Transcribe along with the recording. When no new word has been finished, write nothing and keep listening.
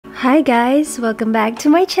Hi guys, welcome back to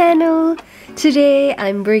my channel. Today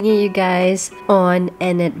I'm bringing you guys on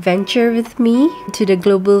an adventure with me to the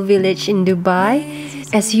global village in Dubai.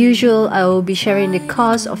 As usual, I will be sharing the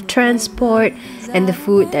cost of transport and the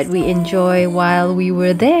food that we enjoy while we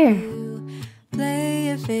were there.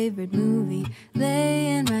 Play your favorite movie,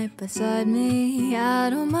 laying right beside me.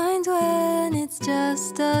 I don't mind when it's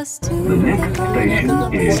just us two. The next station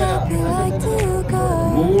is Mall of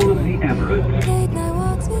the Emirates.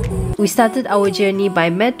 We started our journey by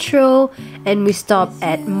metro and we stopped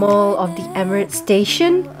at Mall of the Emirates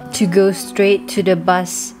station to go straight to the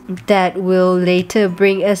bus that will later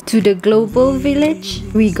bring us to the global village.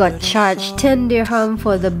 We got charged 10 dirham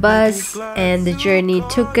for the bus and the journey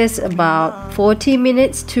took us about 40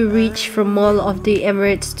 minutes to reach from Mall of the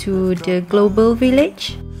Emirates to the global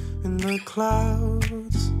village. In the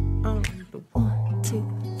clouds, 1, 2,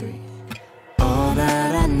 3. All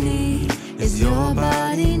that I need is your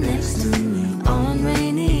body next to me on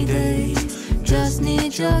rainy days. Just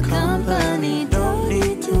need your company, don't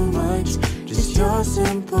need too much. Just your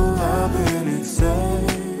simple love and it's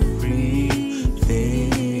everything.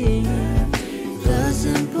 The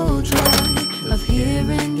simple joy of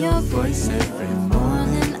hearing your voice every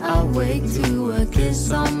morning. I wake to a kiss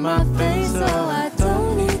on my face, so I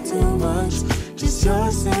don't need too much. Just your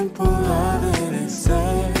simple love and it's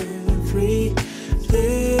everything.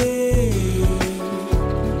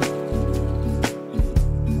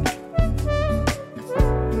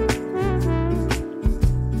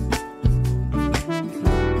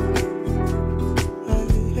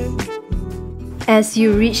 As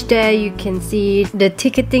you reach there, you can see the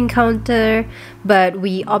ticketing counter, but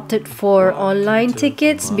we opted for online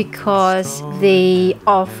tickets because they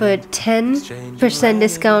offered 10%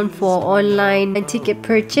 discount for online ticket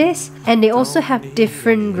purchase, and they also have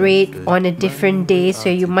different rate on a different day, so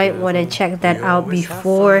you might want to check that out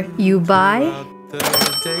before you buy.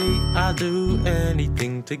 I'll do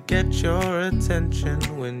anything to get your attention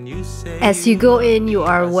when you say. As you go in, you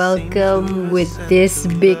are welcome with this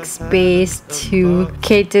big space to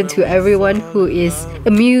cater to everyone who is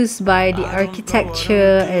amused by the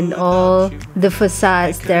architecture and all the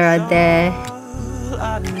facades that are there.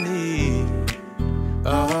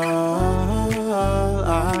 All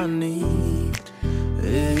I need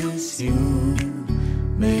is you.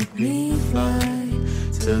 Make me fly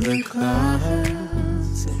to the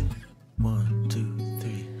clouds. 1, 2,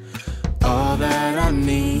 3. All that I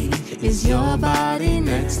need is your body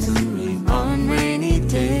next to me on rainy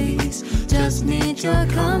days. Just need your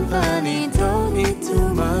company, don't need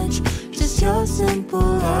too much. Just your simple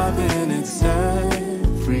love and it's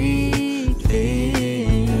everything.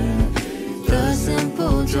 The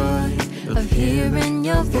simple joy of hearing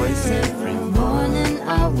your voice every morning.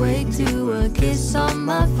 I wake to a kiss on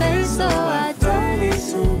my face, so I don't need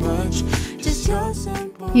too much. Just your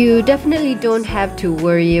simple. You definitely don't have to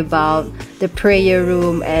worry about the prayer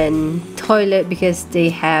room and toilet because they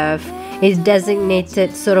have a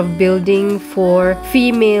designated sort of building for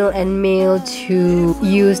female and male to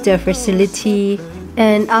use their facility.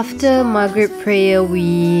 And after Maghrib prayer,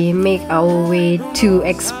 we make our way to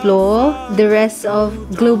explore the rest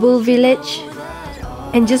of Global Village.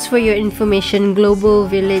 And just for your information, Global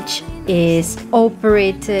Village is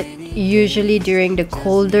operated usually during the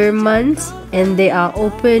colder months, and they are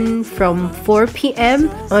open from 4 p.m.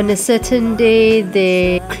 On a certain day,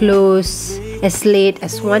 they close as late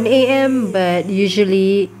as 1 a.m., but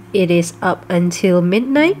usually it is up until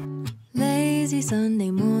midnight. Lazy Sunday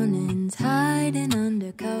mornings, hiding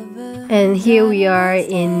under cover. And here we are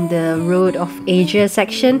in the Road of Asia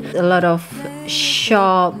section. A lot of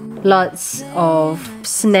shop, lots of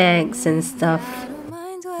snacks and stuff.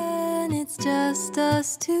 It's just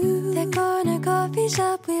us two. That corner coffee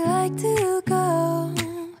shop we like to go.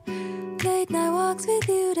 Late night walks with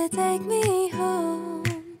you to take me home.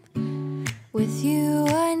 With you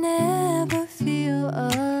I never feel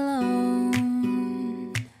alone.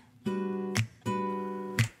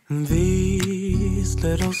 These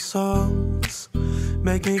little songs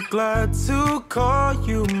make me glad to call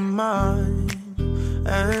you mine.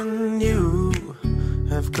 And you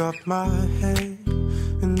have got my head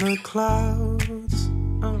in the clouds.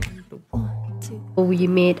 1, 2. We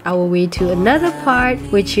made our way to another part,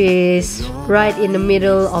 which is right in the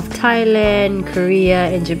middle of Thailand,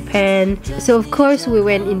 Korea, and Japan. So of course we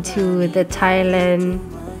went into the Thailand,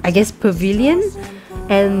 I guess, pavilion,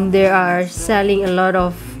 and they are selling a lot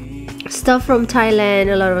of stuff from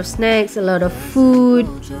Thailand, a lot of snacks, a lot of food.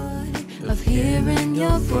 Of hearing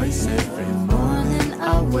your voice every morning,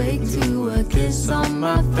 I wake to a kiss on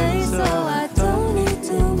my face, so I don't need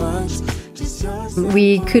too much. Just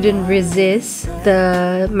We couldn't resist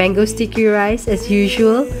the mango sticky rice as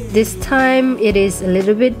usual. This time it is a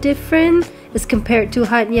little bit different as compared to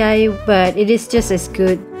hatyai, but it is just as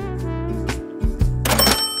good.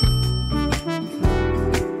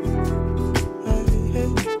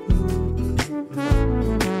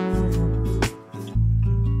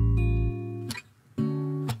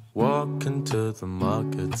 Walking to the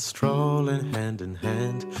market, strolling hand in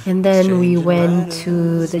hand. And then we went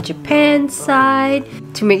to the Japan side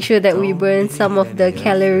to make sure that we burn some of the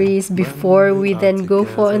calories before we then go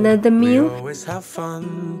for another meal. We always have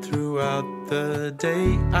fun throughout the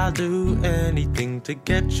day. I'll do anything to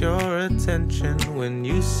get your attention. When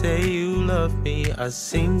you say you love me, I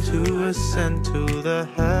seem to ascend to the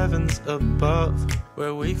heavens above,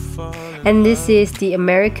 where we fall. And this is the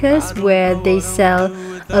Americas, where they sell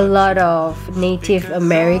a lot of Native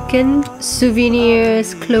American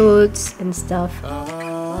souvenirs, clothes and stuff.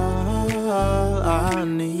 All I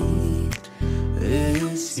need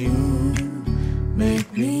is you.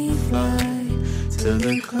 Make me fly to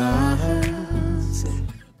the clouds.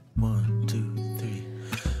 1, 2, 3.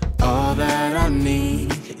 All that I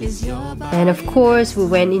need is your body. And of course, we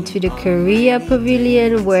went into the Korea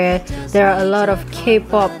pavilion, where there are a lot of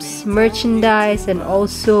K-pop's merchandise and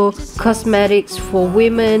also cosmetics for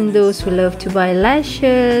women, those who love to buy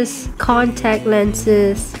lashes, contact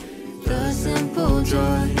lenses. The simple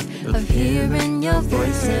joy of hearing your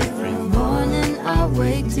voice every morning. I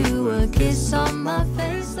wake to a kiss on my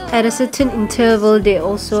face. At a certain interval, they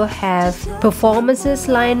also have performances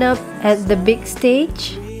lined up at the big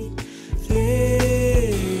stage.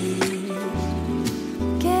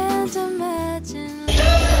 Can't imagine.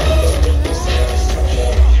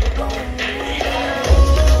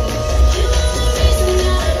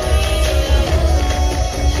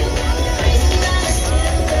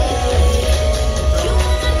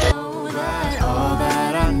 All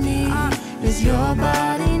that I need is your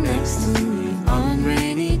body next to me on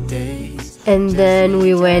rainy days. And then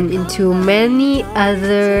we went into many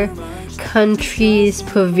other countries'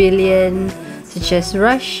 pavilion, such as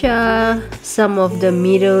Russia, some of the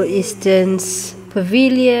Middle Eastern's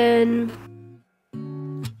pavilion.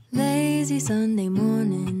 Lazy Sunday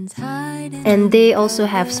mornings hiding. And they also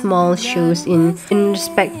have small shows in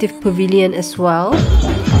respective pavilion as well.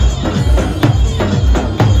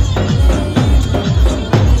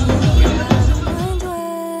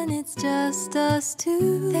 When it's just us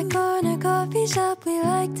two, that corner coffee shop we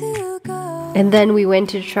like to go. And then we went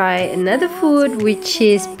to try another food, which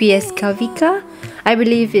is pieskavica. I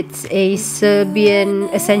believe it's a Serbian,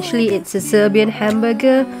 essentially it's a Serbian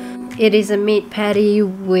hamburger. It is a meat patty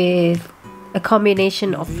with a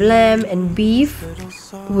combination of lamb and beef,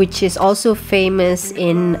 which is also famous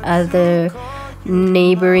in other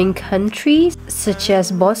neighboring countries, such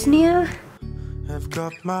as Bosnia. I've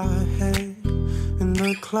got my head in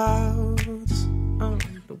the clouds.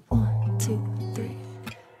 1, 2, 3.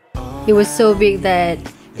 It was so big that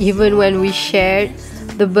even when we shared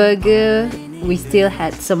the burger, we still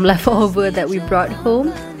had some leftover that we brought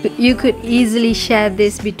home. You could easily share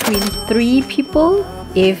this between 3 people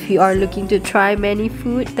if you are looking to try many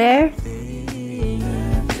food there.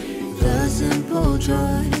 The simple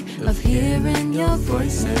joy of hearing your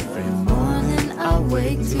voice every morning. I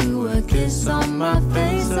wake to a kiss on my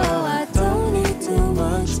face. So I don't need too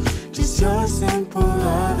much, just your simple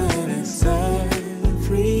love, and it's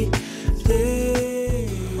everything.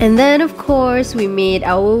 And then of course we made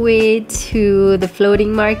our way to the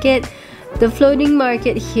floating market. The floating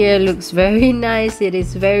market here looks very nice. It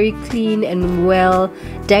is very clean and well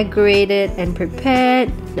decorated and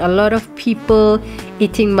prepared. A lot of people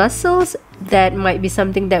eating mussels. That might be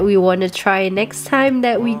something that we want to try next time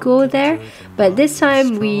that we go there. But this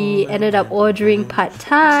time we ended up ordering pad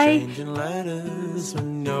thai. Changing letters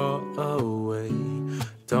when you're away.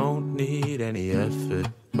 Don't need any effort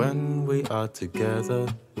when we are together.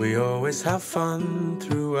 We always have fun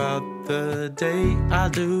throughout the day. I'll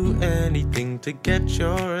do anything to get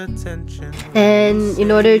your attention. And in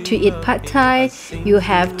order to eat pad thai, you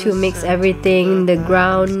have to mix everything, the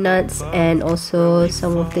ground nuts and also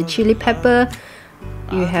some of the chili pepper.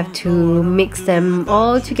 You have to mix them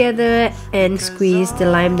all together and squeeze the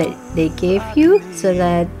lime that they gave you so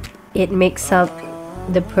that it makes up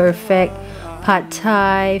the perfect pad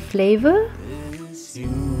thai flavor. You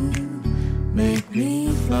make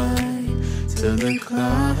me fly to the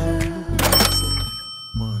clouds.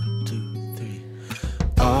 1, 2, 3.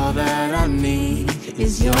 All that I need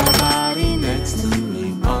is your body next to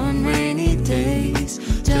me on rainy days.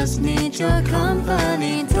 Just need your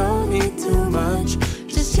company, don't need too much,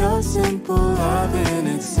 just your simple love, and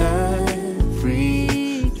it's everything.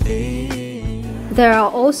 There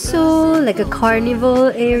are also like a carnival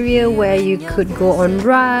area where you could go on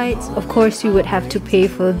rides. Of course, you would have to pay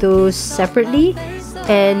for those separately.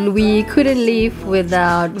 And we couldn't leave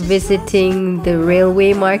without visiting the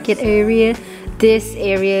railway market area. This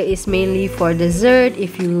area is mainly for dessert.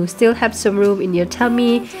 If you still have some room in your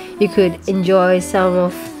tummy, you could enjoy some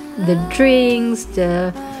of the drinks,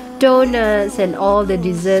 the donuts, and all the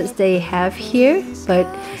desserts they have here. But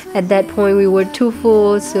at that point we were too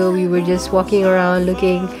full, so we were just walking around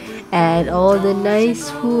looking at all the nice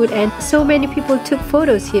food, and so many people took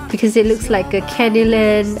photos here because it looks like a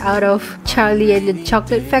Candyland out of Charlie and the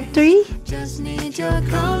Chocolate Factory. Just need your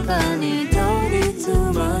company, don't need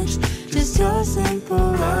too much. Just your simple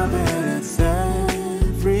love and it's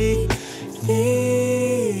everything.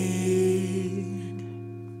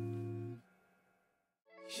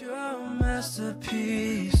 You're a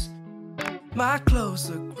masterpiece. My clothes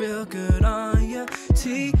look real good on your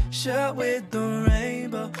t-shirt with the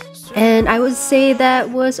rainbow. And I would say that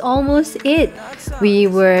was almost it. We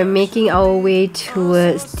were making our way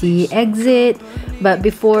towards the exit, but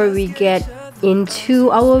before we get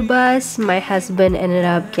into our bus, my husband ended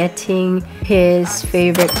up getting his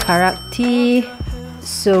favorite karak tea.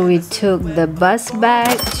 So we took the bus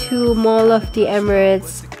back to Mall of the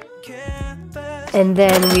Emirates, and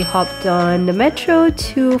then we hopped on the metro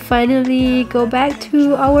to finally go back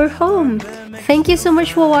to our home. Thank you so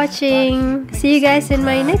much for watching. See you guys in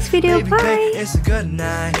my next video. Bye! It's a good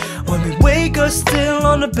night when we wake up still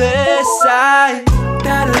on the bedside.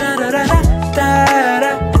 Da da da da da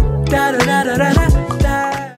da da da da da da.